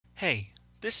Hey,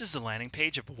 this is the landing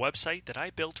page of a website that I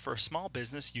built for a small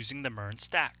business using the MERN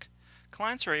stack.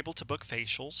 Clients are able to book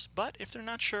facials, but if they're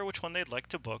not sure which one they'd like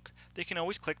to book, they can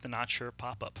always click the Not Sure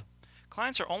pop-up.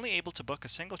 Clients are only able to book a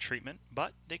single treatment,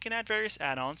 but they can add various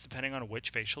add-ons depending on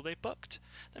which facial they booked.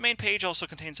 The main page also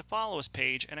contains a Follow Us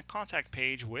page and a contact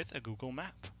page with a Google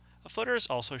map. A footer is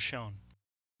also shown.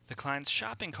 The client's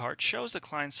shopping cart shows the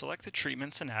client's selected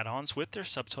treatments and add-ons with their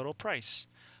subtotal price.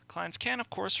 Clients can, of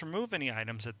course, remove any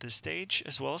items at this stage,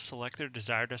 as well as select their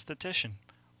desired esthetician,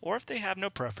 or if they have no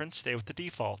preference, stay with the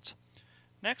default.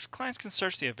 Next, clients can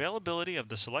search the availability of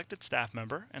the selected staff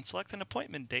member and select an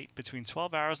appointment date between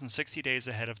 12 hours and 60 days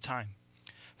ahead of time.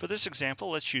 For this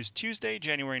example, let's choose Tuesday,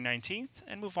 January 19th,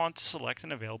 and move on to select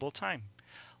an available time.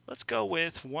 Let's go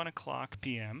with 1 o'clock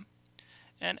p.m.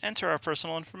 and enter our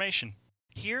personal information.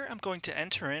 Here, I'm going to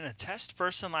enter in a test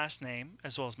first and last name,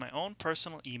 as well as my own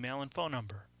personal email and phone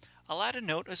number. I'll add a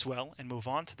note as well and move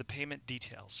on to the payment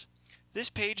details. This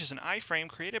page is an iframe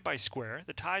created by Square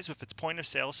that ties with its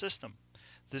point-of-sale system.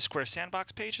 This Square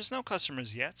Sandbox page has no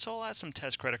customers yet, so I'll add some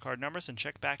test credit card numbers and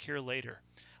check back here later.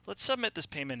 Let's submit this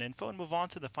payment info and move on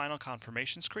to the final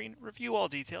confirmation screen, review all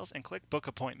details, and click Book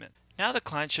Appointment. Now the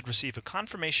client should receive a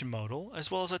confirmation modal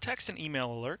as well as a text and email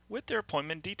alert with their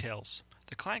appointment details.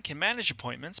 The client can manage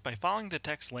appointments by following the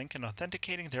text link and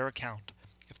authenticating their account.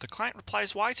 If the client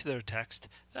replies Y to their text,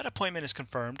 that appointment is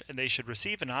confirmed and they should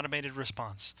receive an automated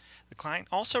response. The client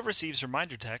also receives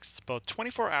reminder texts both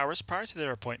 24 hours prior to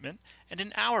their appointment and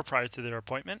an hour prior to their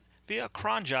appointment via a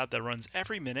cron job that runs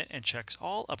every minute and checks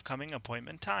all upcoming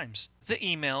appointment times.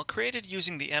 The email, created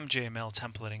using the MJML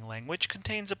templating language,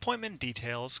 contains appointment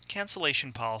details,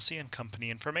 cancellation policy, and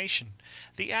company information.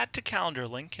 The Add to Calendar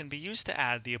link can be used to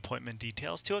add the appointment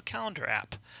details to a calendar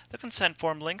app. The consent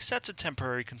form link sets a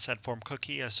temporary consent form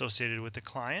cookie associated with the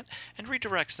client and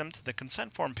redirects them to the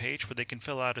consent form page where they can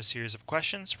fill out a series of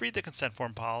questions, read the consent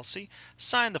form policy,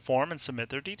 sign the form, and submit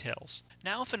their details.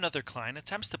 Now if another client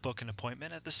attempts to book an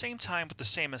appointment at the same time with the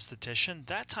same esthetician,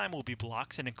 that time will be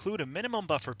blocked and include a minimum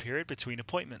buffer period between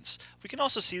appointments. We can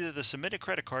also see that the submitted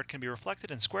credit card can be reflected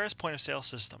in Square's point-of-sale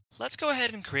system. Let's go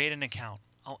ahead and create an account.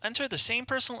 I'll enter the same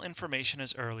personal information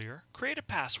as earlier, create a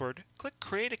password, click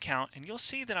Create Account, and you'll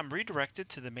see that I'm redirected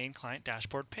to the main client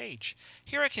dashboard page.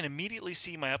 Here I can immediately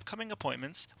see my upcoming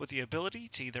appointments with the ability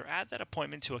to either add that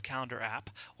appointment to a calendar app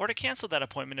or to cancel that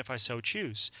appointment if I so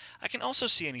choose. I can also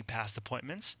see any past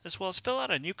appointments, as well as fill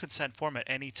out a new consent form at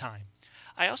any time.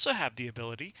 I also have the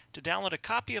ability to download a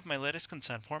copy of my latest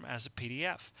consent form as a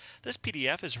PDF. This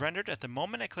PDF is rendered at the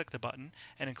moment I click the button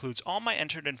and includes all my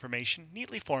entered information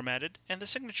neatly formatted and the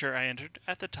signature I entered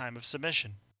at the time of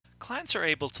submission. Clients are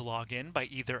able to log in by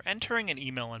either entering an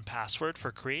email and password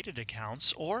for created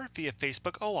accounts or via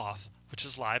Facebook OAuth, which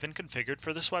is live and configured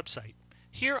for this website.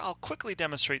 Here I'll quickly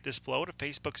demonstrate this flow to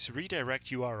Facebook's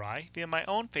redirect URI via my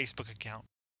own Facebook account.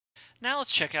 Now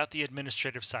let's check out the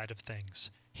administrative side of things.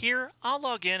 Here, I'll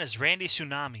log in as Randy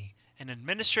Tsunami, an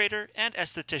administrator and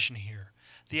esthetician here.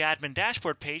 The admin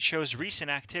dashboard page shows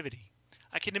recent activity.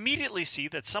 I can immediately see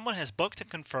that someone has booked and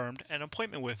confirmed an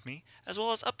appointment with me, as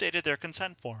well as updated their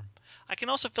consent form. I can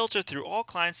also filter through all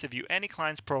clients to view any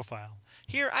client's profile.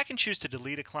 Here, I can choose to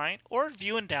delete a client or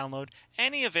view and download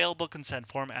any available consent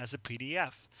form as a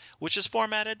PDF, which is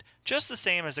formatted just the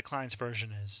same as the client's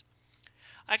version is.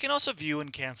 I can also view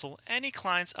and cancel any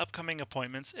client's upcoming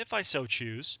appointments if I so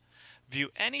choose, view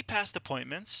any past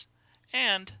appointments,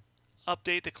 and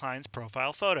update the client's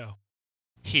profile photo.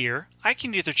 Here, I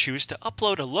can either choose to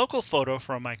upload a local photo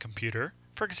from my computer,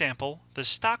 for example, the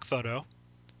stock photo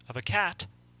of a cat,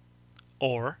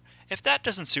 or, if that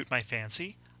doesn't suit my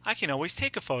fancy, I can always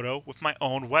take a photo with my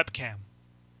own webcam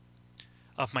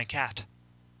of my cat.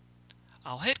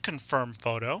 I'll hit Confirm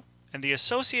Photo, and the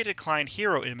associated client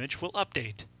hero image will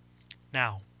update.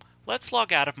 Now, let's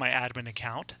log out of my admin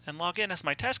account and log in as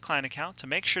my test client account to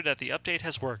make sure that the update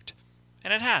has worked.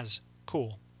 And it has.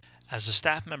 Cool. As a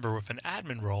staff member with an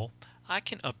admin role, I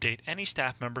can update any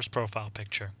staff member's profile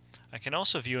picture. I can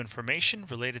also view information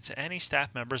related to any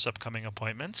staff member's upcoming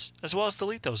appointments, as well as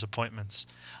delete those appointments.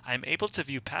 I am able to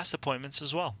view past appointments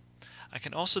as well. I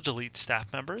can also delete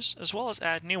staff members, as well as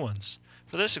add new ones.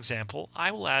 For this example, I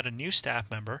will add a new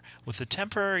staff member with a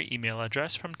temporary email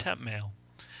address from TempMail.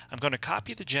 I'm going to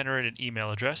copy the generated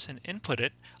email address and input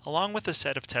it along with a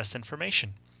set of test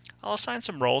information. I'll assign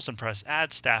some roles and press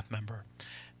Add Staff Member.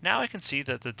 Now I can see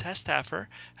that the test staffer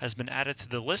has been added to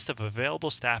the list of available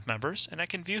staff members and I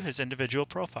can view his individual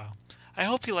profile. I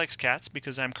hope he likes cats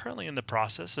because I'm currently in the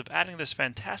process of adding this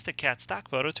fantastic cat stock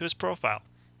photo to his profile.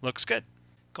 Looks good.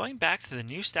 Going back to the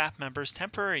new staff member's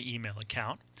temporary email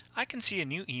account, I can see a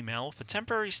new email with a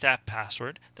temporary staff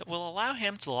password that will allow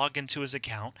him to log into his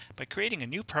account by creating a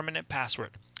new permanent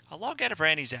password. I'll log out of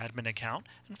Randy's admin account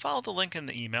and follow the link in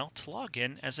the email to log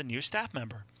in as a new staff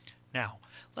member. Now,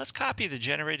 let's copy the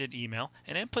generated email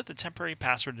and input the temporary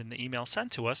password in the email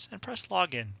sent to us and press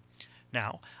login.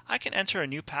 Now, I can enter a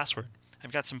new password.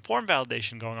 I've got some form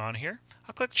validation going on here.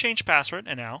 I'll click change password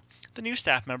and now the new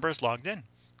staff member is logged in.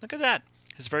 Look at that,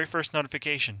 his very first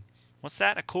notification. What's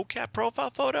that, a cool cat profile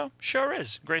photo? Sure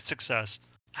is, great success.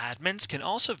 Admins can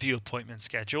also view appointment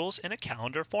schedules in a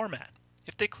calendar format.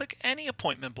 If they click any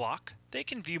appointment block, they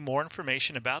can view more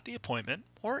information about the appointment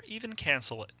or even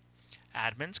cancel it.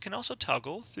 Admins can also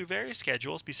toggle through various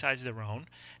schedules besides their own,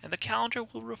 and the calendar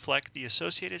will reflect the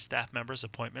associated staff members'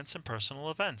 appointments and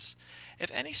personal events. If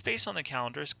any space on the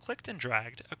calendar is clicked and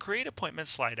dragged, a Create Appointment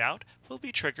slide out will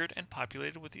be triggered and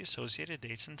populated with the associated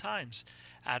dates and times.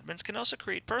 Admins can also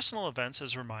create personal events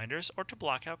as reminders or to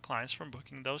block out clients from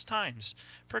booking those times.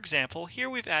 For example, here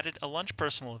we've added a lunch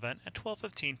personal event at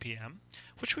 12:15 p.m.,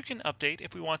 which we can update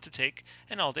if we want to take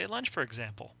an all-day lunch, for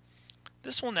example.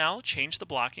 This will now change the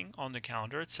blocking on the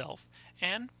calendar itself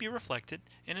and be reflected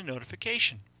in a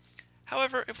notification.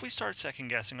 However, if we start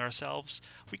second-guessing ourselves,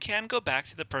 we can go back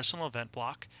to the personal event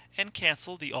block and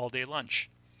cancel the all-day lunch.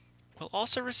 We'll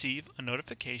also receive a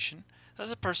notification that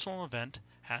the personal event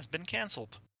has been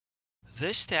canceled.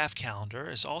 This staff calendar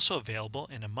is also available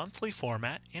in a monthly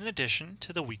format in addition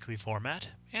to the weekly format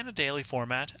and a daily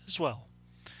format as well.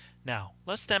 Now,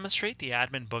 let's demonstrate the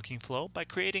admin booking flow by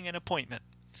creating an appointment.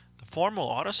 The form will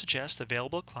auto-suggest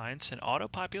available clients and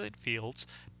auto-populate fields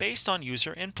based on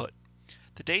user input.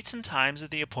 The dates and times of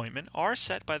the appointment are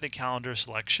set by the calendar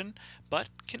selection, but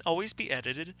can always be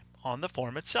edited on the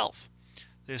form itself.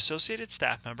 The associated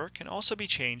staff member can also be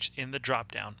changed in the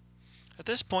drop-down. At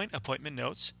this point, appointment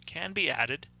notes can be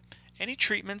added. Any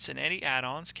treatments and any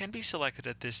add-ons can be selected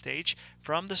at this stage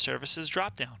from the Services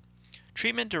drop-down.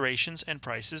 Treatment durations and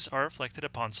prices are reflected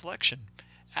upon selection.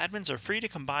 Admins are free to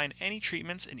combine any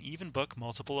treatments and even book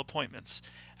multiple appointments.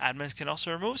 Admins can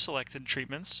also remove selected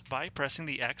treatments by pressing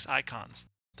the X icons.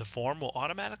 The form will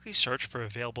automatically search for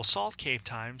available salt cave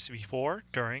times before,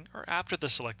 during, or after the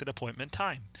selected appointment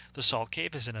time. The salt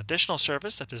cave is an additional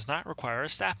service that does not require a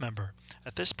staff member.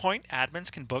 At this point,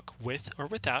 admins can book with or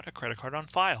without a credit card on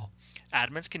file.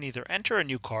 Admins can either enter a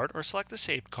new card or select the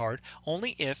saved card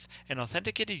only if an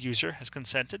authenticated user has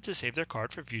consented to save their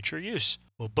card for future use.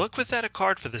 We'll book without a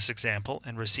card for this example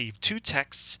and receive 2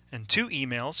 texts and 2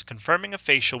 emails confirming a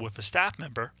facial with a staff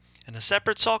member and a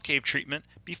separate salt cave treatment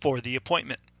before the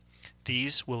appointment.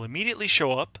 These will immediately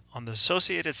show up on the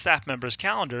associated staff members'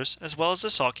 calendars as well as the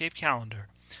salt cave calendar.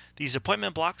 These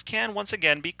appointment blocks can once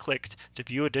again be clicked to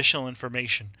view additional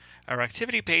information. Our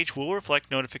activity page will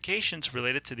reflect notifications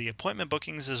related to the appointment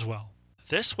bookings as well.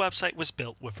 This website was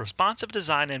built with responsive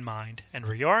design in mind and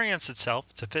reorients itself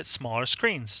to fit smaller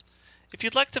screens. If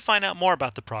you'd like to find out more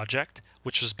about the project,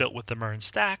 which was built with the MERN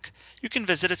stack, you can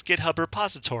visit its GitHub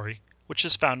repository, which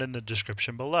is found in the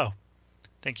description below.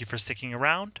 Thank you for sticking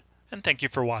around, and thank you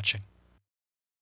for watching.